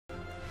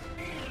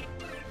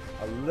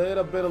A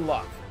little bit of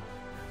luck.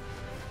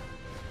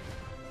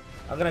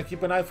 I'm gonna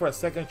keep an eye for a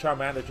second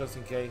Charmander just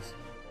in case.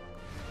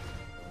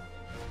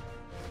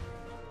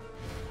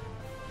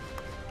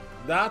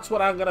 That's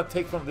what I'm gonna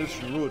take from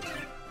this route.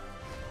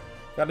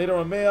 Got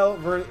Nidoran Mail,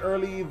 very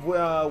early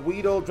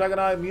Weedle,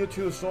 Dragonite,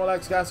 Mewtwo,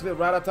 Snorlax, Cassidy,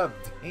 Rattata.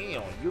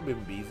 Damn, you've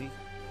been busy.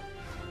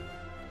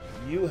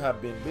 You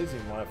have been busy,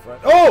 my friend.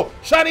 Oh!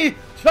 Shiny!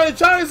 Shiny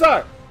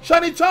Charizard!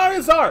 Shiny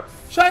Charizard!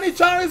 Shiny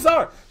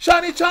Charizard!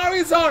 Shiny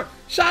Charizard!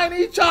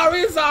 Shiny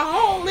Charizard!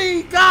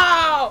 Holy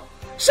cow!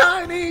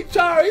 Shiny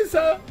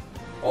Charizard!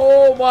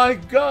 Oh my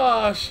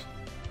gosh!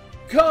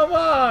 Come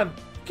on!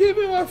 Give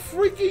him a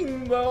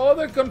freaking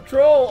other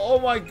control! Oh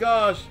my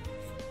gosh!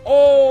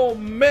 Oh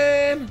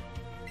man!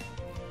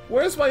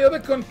 Where's my other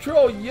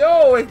control?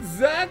 Yo,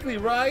 exactly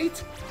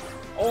right?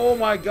 Oh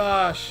my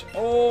gosh!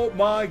 Oh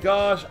my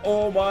gosh!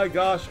 Oh my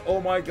gosh!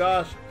 Oh my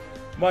gosh!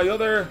 My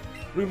other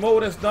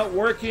remote is not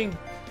working,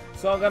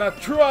 so I'm gonna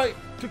try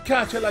to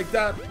catch it like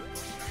that.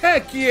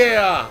 Heck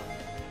yeah!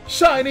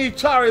 Shiny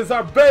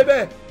Charizard,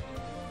 baby!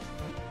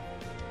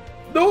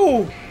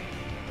 No!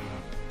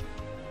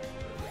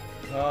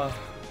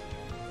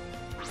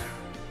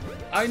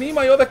 I need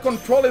my other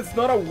control, it's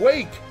not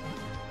awake.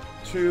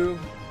 2,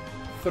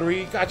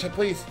 3, catch it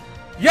please.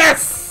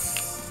 Yes!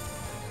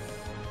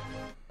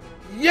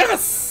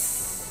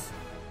 Yes!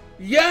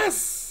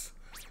 Yes!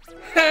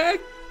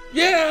 Heck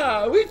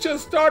yeah! We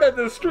just started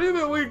the stream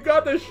and we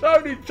got the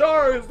shiny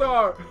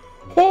Charizard!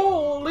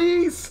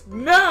 Holy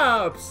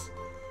snaps!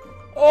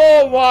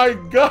 Oh my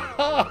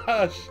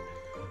gosh!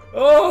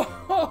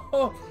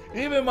 Oh,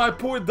 even my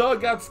poor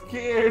dog got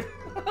scared.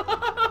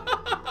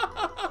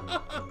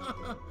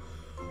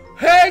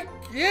 Heck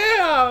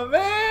yeah,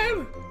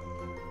 man!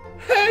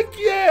 Heck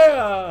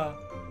yeah!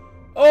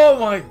 Oh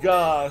my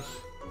gosh!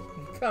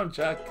 Come,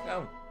 Jack,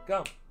 come.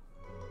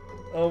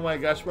 Oh my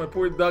gosh, my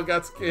poor dog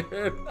got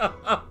scared.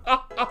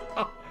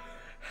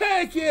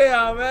 Heck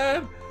yeah,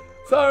 man!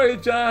 Sorry,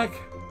 Jack.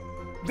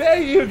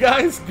 There you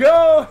guys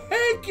go.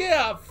 Heck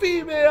yeah,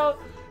 female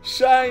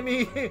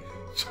shiny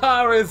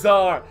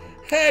Charizard.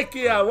 Heck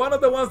yeah, one of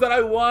the ones that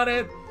I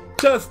wanted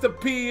just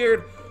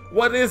appeared.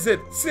 What is it?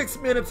 6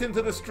 minutes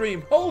into the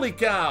stream. Holy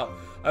cow.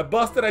 I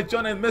busted, I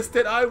joined and missed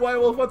it. White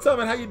Wolf, what's up,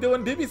 man? How you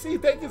doing?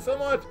 DBC, thank you so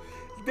much.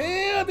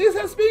 Damn, this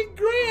has been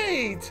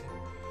great.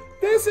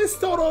 This is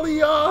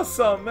totally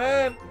awesome,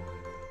 man.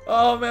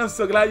 Oh man, I'm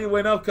so glad you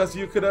went up because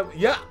you could have.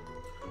 Yeah,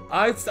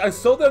 I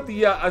saw that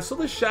I saw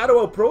the shadow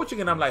approaching,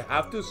 and I'm like,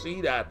 have to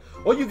see that.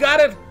 Oh, you got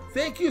it.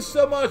 Thank you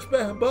so much,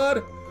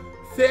 bud.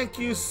 Thank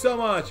you so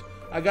much.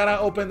 I gotta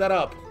open that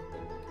up.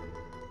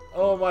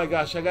 Oh my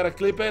gosh, I gotta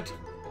clip it.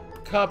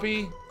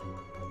 Copy.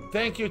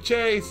 Thank you,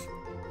 Chase.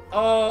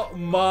 Oh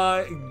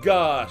my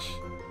gosh,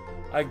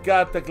 I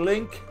got the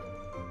link.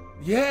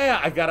 Yeah,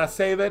 I gotta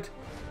save it.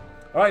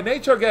 All right,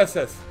 nature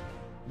guesses.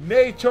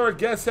 Nature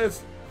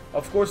guesses.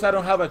 Of course, I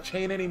don't have a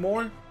chain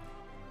anymore.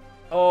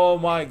 Oh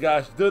my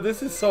gosh, dude,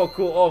 this is so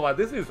cool. Oh my,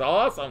 this is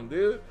awesome,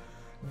 dude.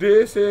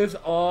 This is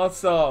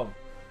awesome.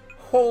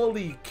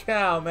 Holy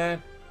cow,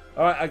 man.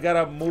 All right, I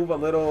gotta move a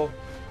little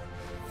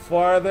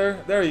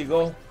farther. There you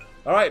go.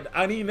 All right,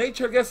 I need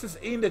nature guesses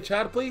in the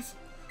chat, please.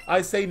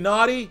 I say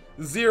naughty,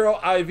 0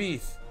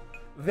 IVs.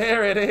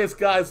 There it is,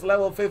 guys,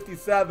 level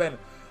 57.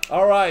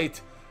 All right.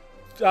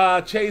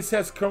 Chase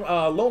says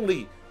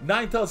lonely.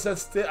 Ninetale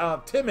says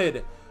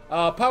timid.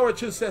 Power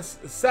Chew says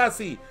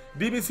sassy.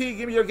 DBC,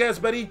 give me your guess,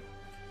 buddy.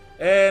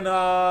 And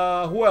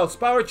who else?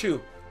 Power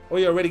Chew. Oh,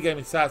 you already gave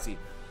me sassy.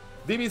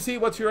 DBC,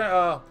 what's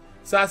your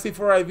sassy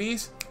for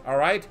IVs? All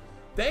right.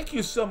 Thank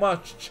you so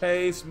much,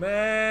 Chase,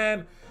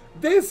 man.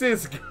 This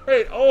is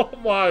great. Oh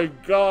my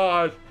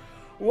gosh.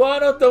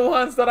 One of the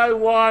ones that I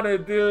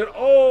wanted, dude.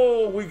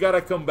 Oh, we gotta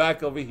come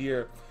back over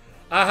here.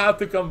 I have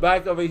to come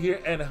back over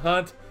here and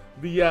hunt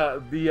the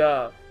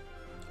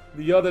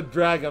other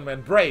dragon,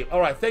 man. Brave. All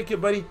right, thank you,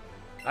 buddy.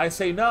 I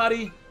say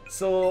naughty.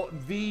 So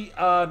the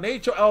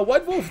nature. Oh,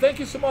 White Wolf, thank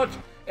you so much.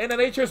 And the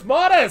nature is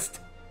modest.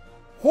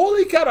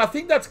 Holy cow! I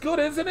think that's good,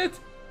 isn't it?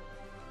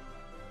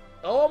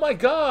 Oh my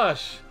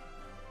gosh.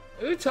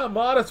 It's a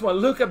modest one.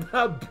 Look at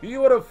that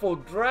beautiful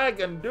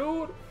dragon,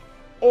 dude.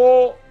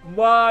 Oh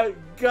my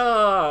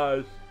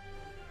gosh.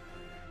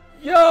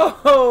 Yo.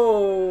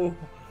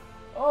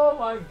 Oh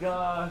my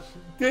gosh.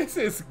 This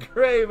is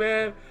great,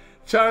 man.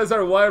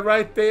 Charizard white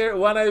right there.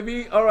 1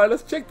 IV. Alright,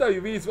 let's check the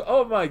IVs.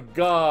 Oh my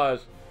gosh.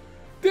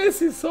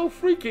 This is so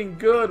freaking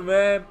good,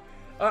 man.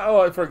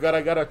 Oh, I forgot.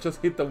 I gotta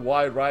just hit the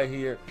white right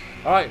here.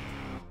 Alright.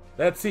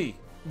 Let's see.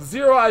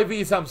 0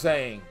 IVs, I'm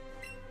saying.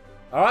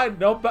 Alright,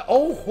 no, but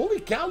oh, holy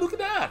cow, look at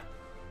that.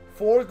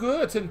 4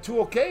 goods and 2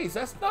 okays.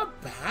 That's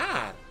not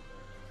bad.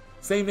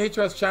 Same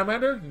nature as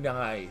Charmander?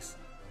 Nice.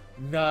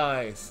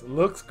 Nice.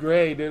 Looks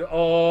great, dude.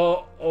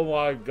 Oh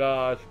my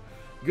gosh.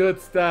 Good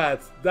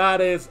stats.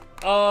 That is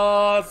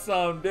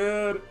awesome,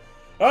 dude.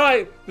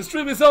 Alright, the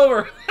stream is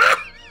over.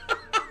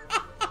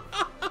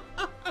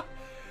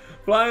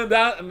 Flying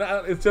down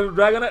instead of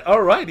Dragonite?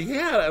 Alright,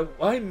 yeah,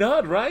 why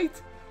not,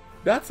 right?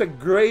 That's a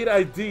great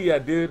idea,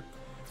 dude.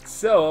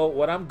 So,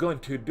 what I'm going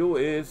to do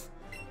is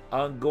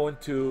I'm going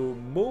to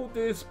move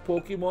this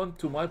Pokemon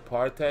to my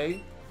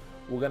party.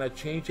 We're gonna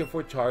change it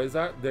for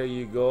Charizard. There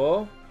you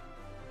go.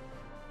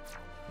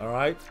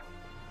 Alright.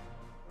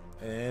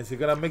 And is he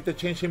gonna make the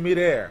change in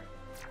midair?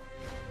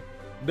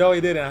 No,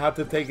 he didn't. I have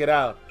to take it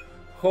out.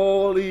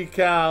 Holy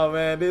cow,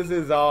 man. This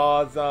is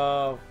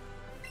awesome.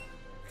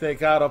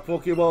 Take out a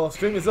Pokeball.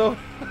 Stream is over.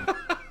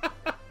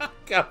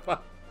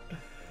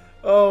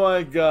 Oh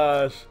my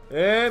gosh.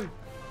 And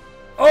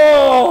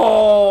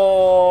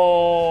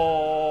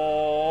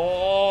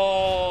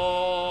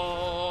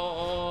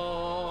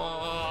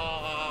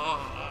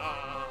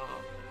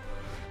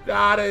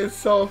that is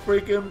so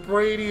freaking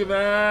pretty,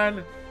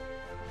 man.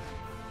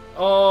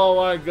 Oh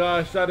my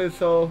gosh, that is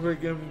so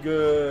freaking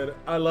good.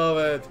 I love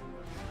it.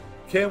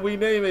 Can we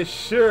name it?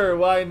 Sure,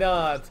 why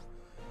not?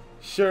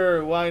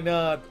 Sure, why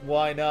not?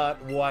 Why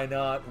not? Why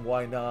not?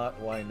 Why not?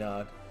 Why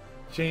not?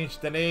 Change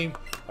the name.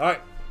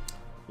 Alright.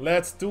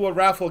 Let's do a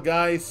raffle,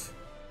 guys.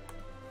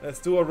 Let's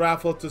do a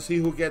raffle to see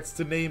who gets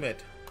to name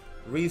it.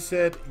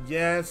 Reset.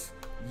 Yes.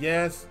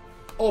 Yes.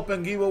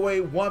 Open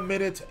giveaway. 1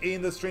 minute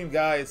in the stream,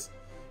 guys.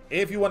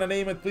 If you want to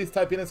name it, please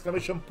type in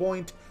exclamation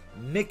point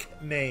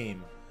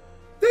nickname.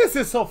 This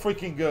is so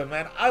freaking good,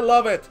 man. I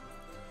love it.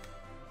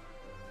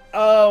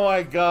 Oh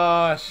my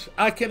gosh.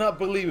 I cannot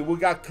believe it. We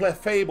got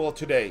Clefable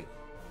today.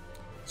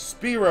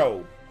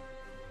 Spearow.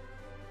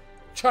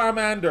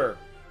 Charmander.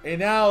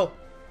 And now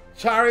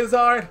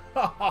Charizard.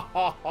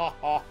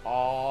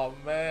 Oh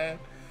man.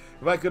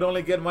 If I could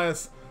only get my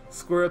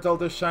Squirtle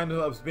to shine,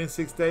 it's been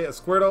 6 days. A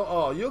Squirtle.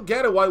 Oh, you'll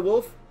get it, White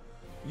Wolf.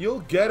 You'll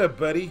get it,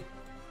 buddy.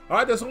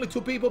 Alright, there's only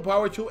 2 people,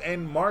 Power 2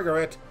 and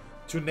Margaret,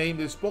 to name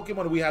this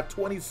Pokemon. We have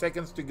 20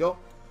 seconds to go.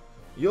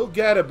 You'll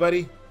get it,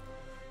 buddy.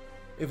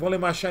 If only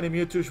my shiny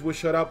Mewtwo would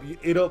shut up.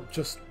 It'll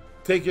just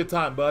take your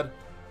time, bud.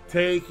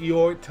 Take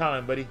your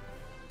time, buddy.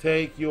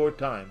 Take your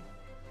time.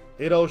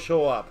 It'll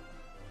show up.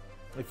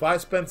 If I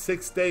spend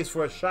 6 days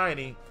for a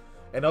shiny,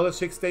 another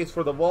 6 days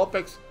for the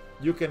Vulpix,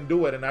 you can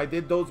do it. And I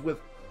did those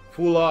with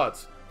full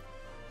odds.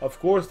 Of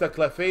course, the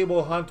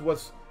Clefable hunt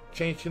was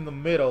changed in the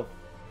middle,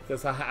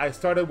 because I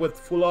started with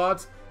full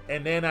odds,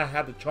 and then I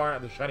had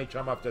the shiny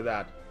charm after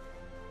that.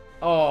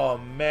 Oh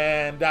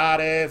man,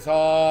 that is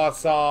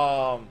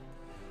awesome.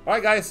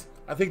 Alright guys,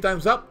 I think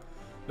time's up.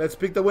 Let's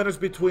pick the winners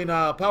between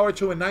Power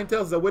 2 and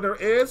Ninetales. The winner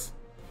is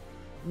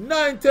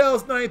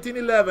Ninetales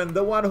 1911,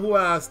 the one who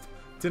asked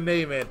to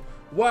name it.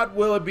 What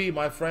will it be,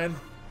 my friend?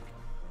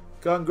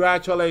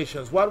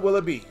 Congratulations. What will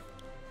it be?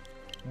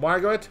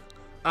 Margaret?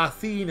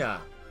 Athena.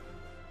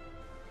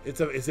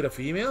 Is it a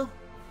female?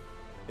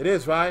 It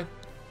is, right?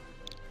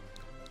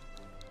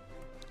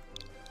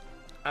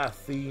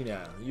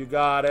 Athena. You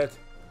got it.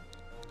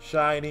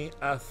 Shiny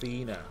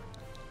Athena.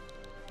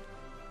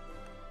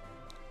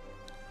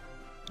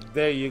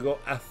 There you go,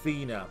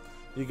 Athena.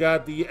 You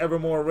got the ever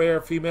more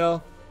rare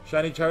female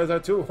Shiny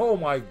Charizard too. Oh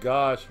my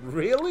gosh,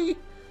 really?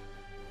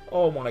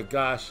 Oh my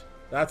gosh,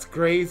 that's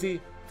crazy.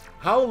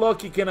 How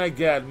lucky can I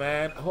get,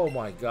 man? Oh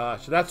my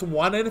gosh, that's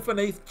 1 in an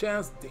 8th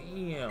chance.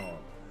 Damn.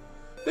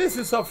 This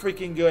is so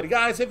freaking good.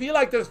 Guys, if you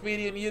like this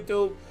video on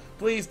YouTube,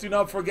 please do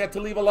not forget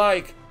to leave a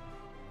like.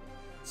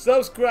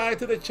 Subscribe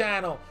to the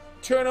channel.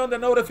 Turn on the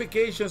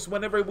notifications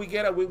whenever we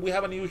get we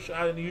have a new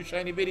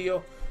shiny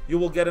video. You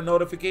will get a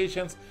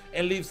notifications,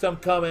 and leave some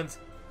comments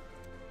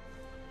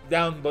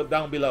down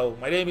below.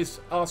 My name is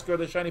Oscar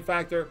the Shiny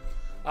Factor.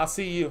 I'll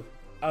see you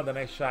on the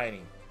next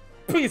shiny.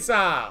 Peace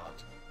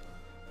out.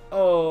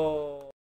 Oh.